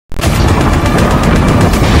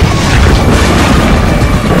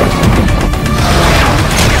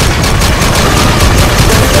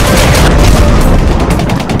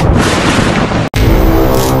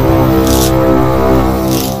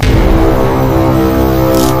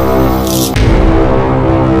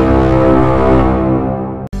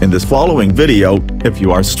this following video. If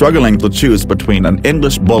you are struggling to choose between an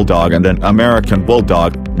English Bulldog and an American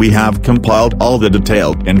Bulldog, we have compiled all the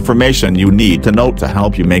detailed information you need to know to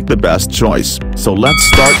help you make the best choice. So let's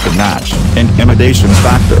start the match. Intimidation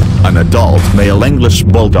factor. An adult male English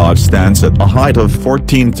Bulldog stands at a height of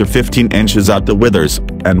 14 to 15 inches at the withers,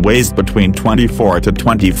 and weighs between 24 to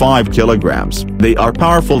 25 kilograms. They are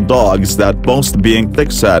powerful dogs that boast being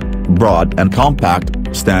thick-set, broad and compact,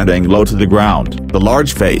 standing low to the ground. The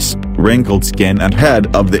large face, wrinkled skin and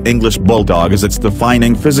head of the English Bulldog is its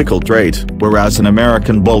defining physical trait, whereas an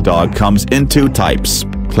American Bulldog comes in two types: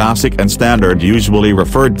 Classic and Standard, usually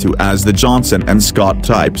referred to as the Johnson and Scott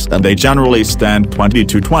types, and they generally stand 20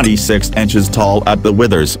 to 26 inches tall at the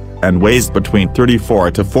withers, and weighs between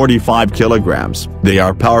 34 to 45 kilograms. They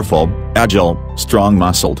are powerful, agile,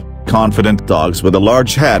 strong-muscled, confident dogs with a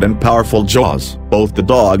large head and powerful jaws. Both the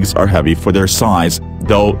dogs are heavy for their size,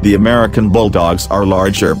 though the American Bulldogs are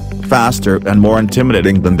larger, faster and more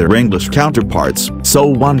intimidating than their English counterparts. So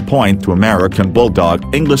 1 point to American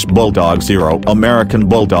Bulldog. English Bulldog 0, American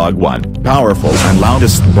Bulldog 1. Powerful and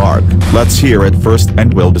loudest bark. Let's hear it first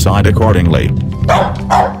and we'll decide accordingly.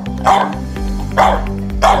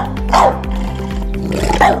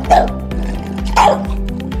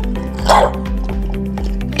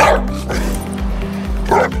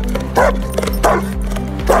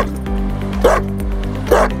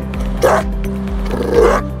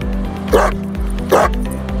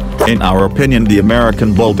 In our opinion, the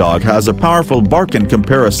American Bulldog has a powerful bark in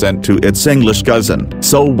comparison to its English cousin.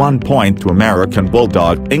 So 1 point to American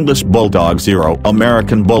Bulldog. English Bulldog 0,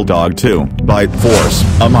 American Bulldog 2. Bite force.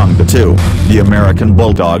 Among the two, the American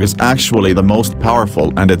Bulldog is actually the most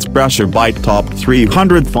powerful, and its pressure bite topped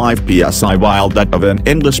 305 psi, while that of an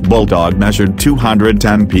English Bulldog measured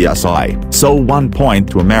 210 psi. So 1 point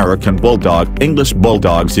to American Bulldog. English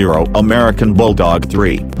Bulldog 0, American Bulldog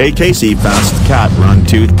 3. AKC Fast Cat Run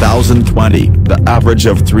 2020. The average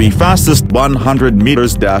of 3 fastest 100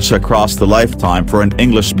 meters dash across the lifetime for an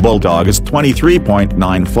English Bulldog is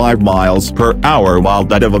 23.95 miles per hour, while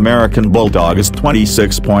that of American Bulldog is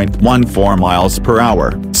 26.14 miles per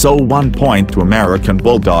hour. So 1 point to American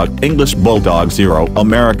Bulldog. English Bulldog 0,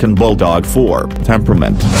 American Bulldog 4.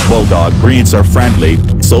 Temperament. Bulldog breeds are friendly,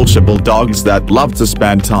 sociable dogs that love to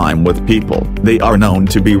spend time with people. They are known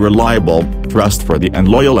to be reliable, trustworthy and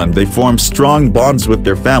loyal, and they form strong bonds with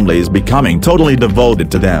their families, becoming totally devoted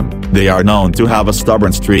to them. They are known to have a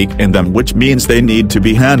stubborn streak in them, which means they need to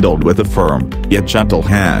be handled with a firm, yet gentle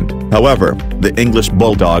hand. However, the English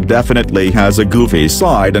Bulldog definitely has a goofy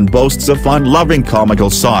side and boasts a fun-loving comical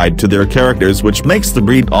side to their characters, which makes the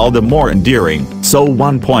breed all the more endearing. So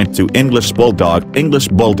 1 point to English Bulldog. English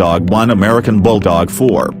Bulldog 1, American Bulldog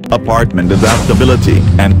 4. Apartment adaptability.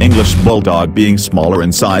 An English Bulldog, being smaller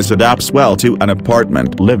in size, adapts well to an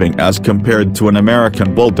apartment living as compared to an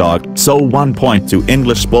American Bulldog. So 1 point to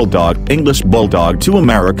English Bulldog. English Bulldog 2,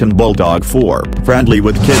 American Bulldog 4. Friendly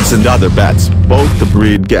with kids and other pets. Both the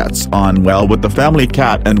breed gets on well with the family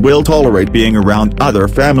cat and will tolerate being around other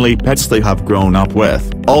family pets they have grown up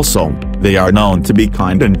with. Also, they are known to be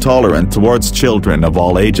kind and tolerant towards children of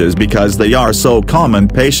all ages because they are so calm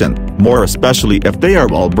and patient, more especially if they are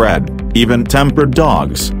well-bred, even-tempered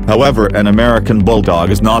dogs. However, an American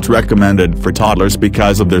Bulldog is not recommended for toddlers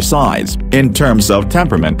because of their size. In terms of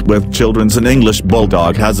temperament with children, an English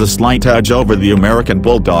Bulldog has a slight edge over the American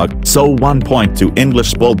Bulldog. So 1 point to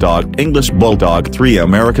English Bulldog. English Bulldog 3,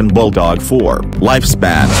 American Bulldog 4.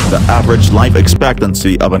 Lifespan. The average life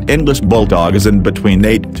expectancy of an English Bulldog is in between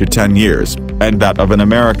 8 to 10 years, and that of an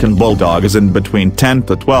American Bulldog is in between 10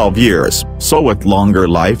 to 12 years. So with longer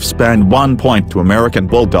lifespan, 1 point to American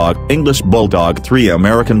Bulldog. English Bulldog 3,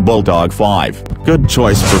 American Bulldog 5. Good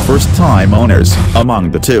choice for first-time owners. Among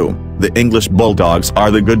the two, the English Bulldogs are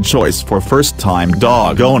the good choice for first-time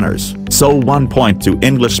dog owners. So 1 point to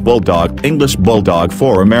English Bulldog. English Bulldog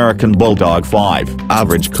 4, American Bulldog 5.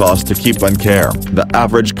 Average cost to keep and care. The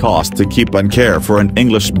average cost to keep and care for an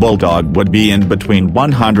English Bulldog would be in between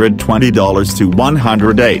 $120 to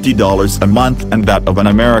 $180 a month, and that of an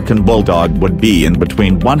American Bulldog would be in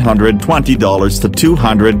between $120 to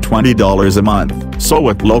 $220 a month. So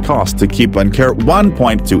with low cost to keep and care, 1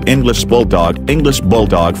 point to English Bulldog. English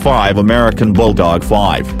Bulldog 5, American Bulldog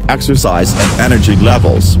 5. Exercise and energy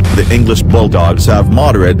levels. The English Bulldogs have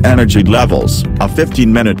moderate energy levels. A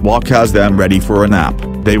 15-minute walk has them ready for a nap.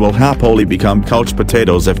 They will happily become couch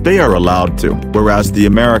potatoes if they are allowed to, whereas the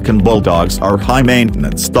American Bulldogs are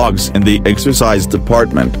high-maintenance dogs in the exercise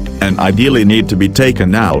department, and ideally need to be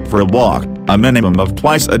taken out for a walk, a minimum of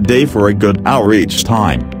twice a day for a good hour each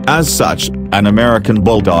time. As such, an American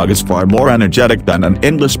Bulldog is far more energetic than an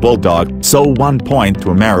English Bulldog, so 1 point to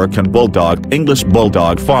American Bulldog, English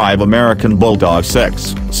Bulldog 5, American Bulldog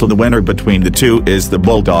 6, so the winner between the two is the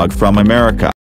Bulldog from America.